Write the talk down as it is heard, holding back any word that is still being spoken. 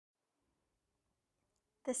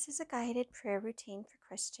This is a guided prayer routine for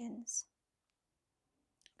Christians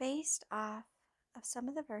based off of some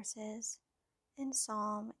of the verses in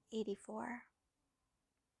Psalm 84.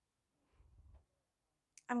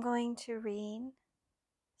 I'm going to read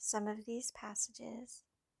some of these passages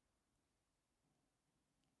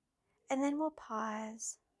and then we'll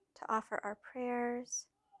pause to offer our prayers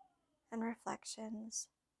and reflections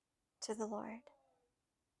to the Lord.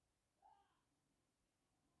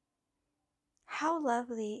 How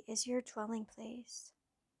lovely is your dwelling place,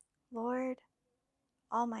 Lord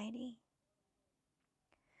Almighty.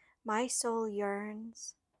 My soul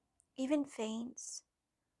yearns, even faints,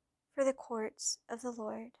 for the courts of the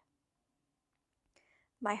Lord.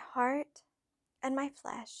 My heart and my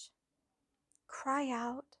flesh cry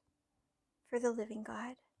out for the living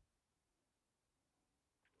God.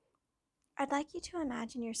 I'd like you to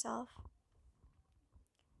imagine yourself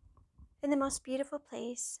in the most beautiful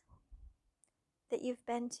place that you've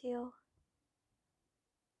been to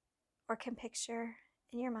or can picture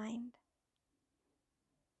in your mind.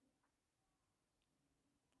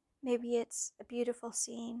 Maybe it's a beautiful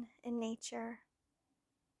scene in nature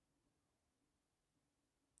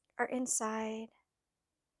or inside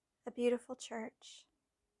a beautiful church.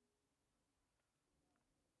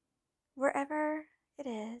 Wherever it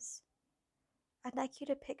is, I'd like you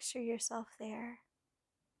to picture yourself there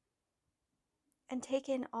and take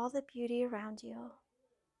in all the beauty around you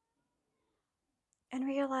and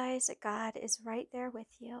realize that God is right there with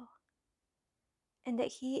you and that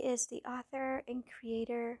He is the author and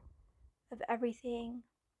creator of everything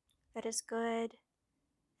that is good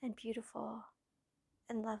and beautiful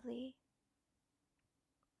and lovely.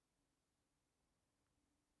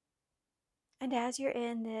 And as you're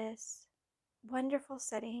in this wonderful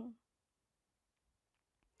setting,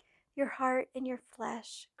 your heart and your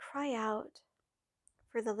flesh cry out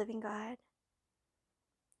for the living God,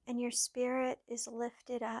 and your spirit is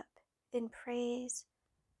lifted up in praise,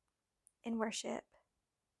 in worship,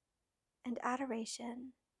 and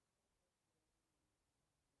adoration.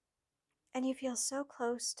 And you feel so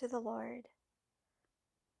close to the Lord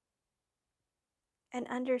and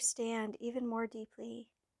understand even more deeply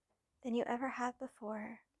than you ever have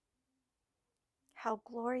before how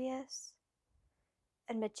glorious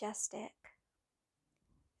and majestic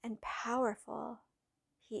and powerful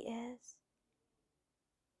He is.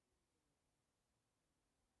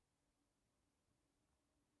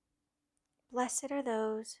 Blessed are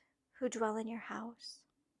those who dwell in your house.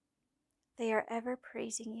 They are ever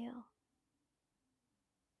praising you.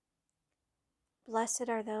 Blessed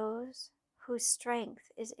are those whose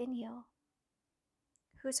strength is in you,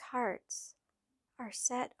 whose hearts are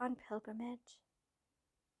set on pilgrimage.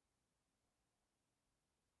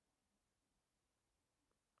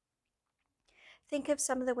 Think of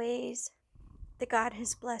some of the ways that God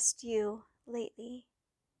has blessed you lately.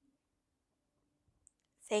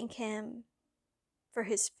 Thank Him for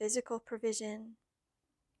His physical provision,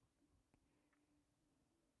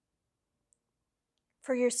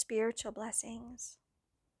 for your spiritual blessings,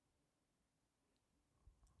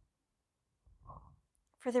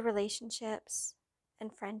 for the relationships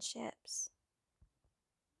and friendships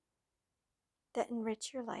that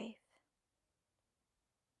enrich your life.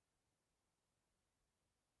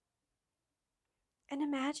 And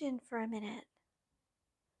imagine for a minute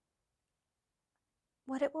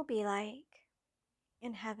what it will be like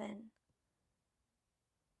in heaven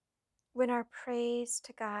when our praise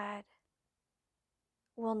to God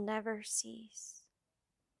will never cease.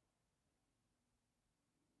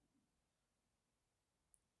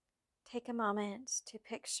 Take a moment to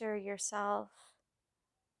picture yourself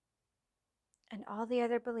and all the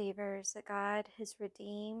other believers that God has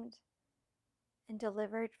redeemed and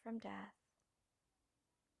delivered from death,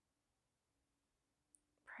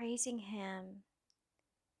 praising Him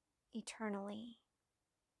eternally.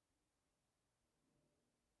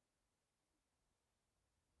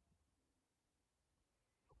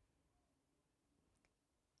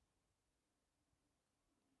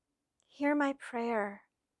 Hear my prayer,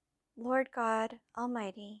 Lord God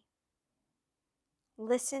Almighty.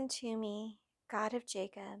 Listen to me, God of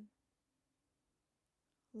Jacob.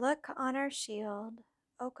 Look on our shield,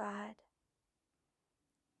 O God.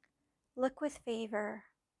 Look with favor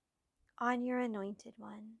on your anointed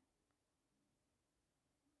one.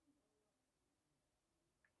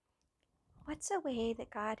 What's a way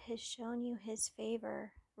that God has shown you His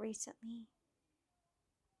favor recently?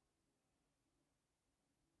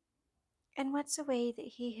 And what's a way that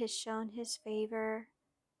He has shown His favor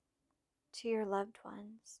to your loved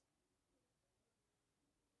ones?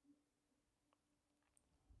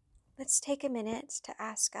 Let's take a minute to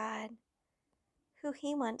ask God who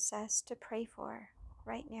He wants us to pray for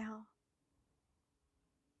right now,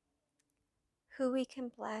 who we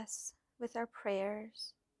can bless with our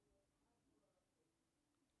prayers,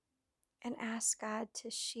 and ask God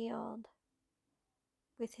to shield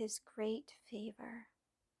with His great favor.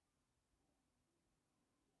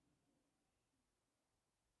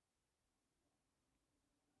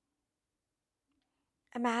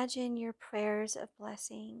 Imagine your prayers of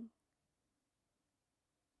blessing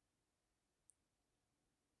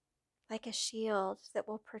like a shield that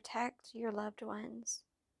will protect your loved ones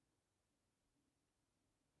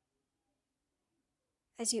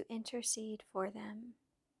as you intercede for them.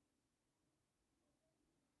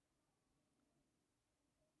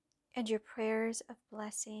 And your prayers of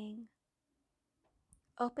blessing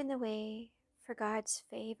open the way for God's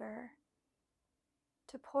favor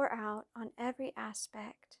to pour out on every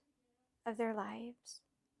aspect of their lives.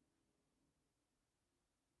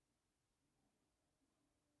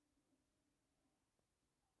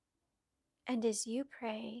 And as you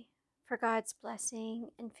pray for God's blessing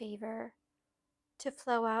and favor to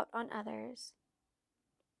flow out on others,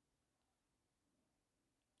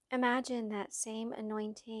 imagine that same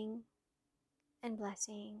anointing and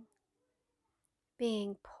blessing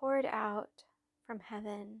being poured out from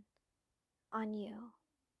heaven on you.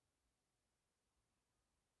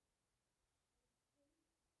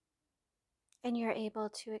 And you're able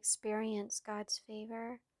to experience God's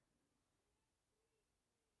favor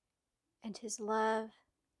and His love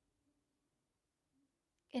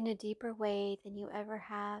in a deeper way than you ever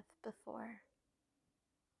have before.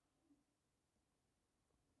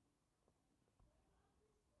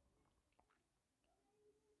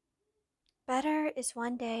 Better is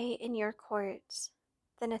one day in your courts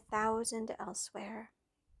than 1,000 elsewhere.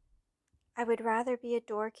 I would rather be a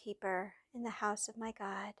doorkeeper in the house of my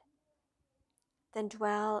God than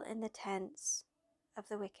dwell in the tents of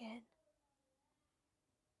the wicked.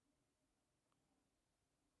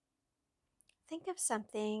 Think of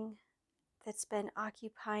something that's been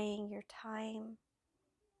occupying your time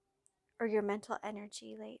or your mental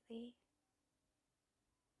energy lately,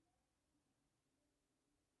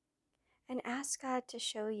 and ask God to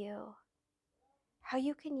show you how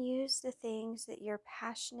you can use the things that you're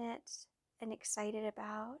passionate and excited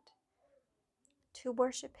about to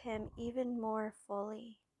worship Him even more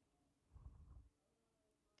fully.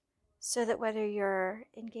 So that whether you're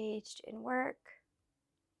engaged in work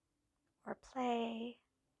or play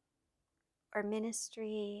or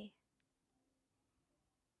ministry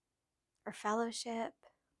or fellowship,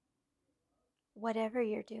 whatever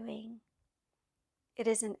you're doing, it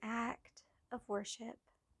is an act of worship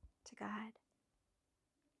to God.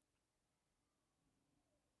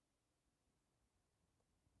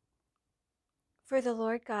 For the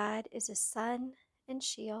Lord God is a sun and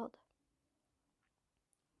shield.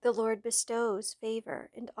 The Lord bestows favor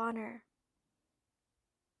and honor.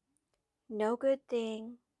 No good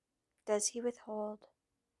thing does He withhold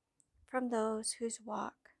from those whose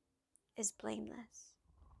walk is blameless.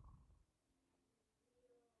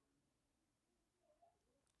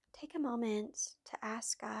 Take a moment to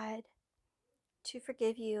ask God to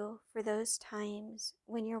forgive you for those times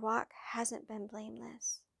when your walk hasn't been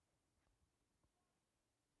blameless.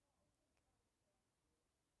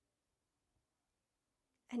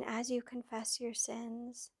 And as you confess your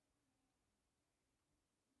sins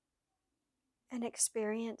and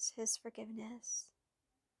experience His forgiveness,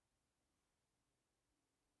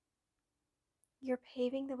 you're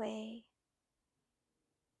paving the way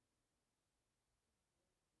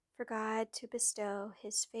for God to bestow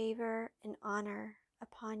His favor and honor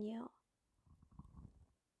upon you.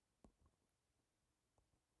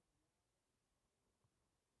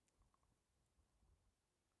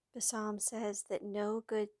 The Psalm says that no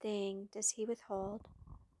good thing does He withhold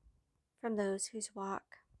from those whose walk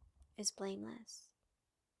is blameless.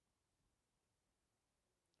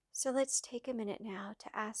 So let's take a minute now to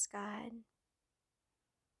ask God,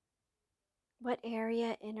 what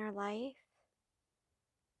area in our life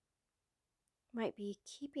might be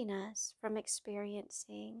keeping us from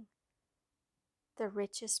experiencing the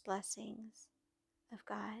richest blessings of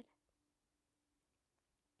God,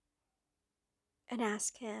 and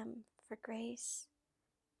ask Him for grace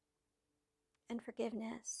and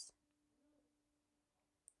forgiveness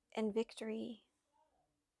and victory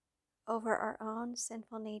over our own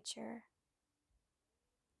sinful nature,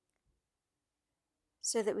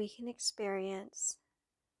 so that we can experience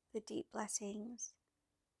the deep blessings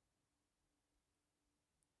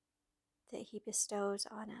that He bestows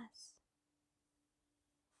on us.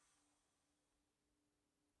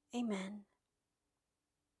 Amen.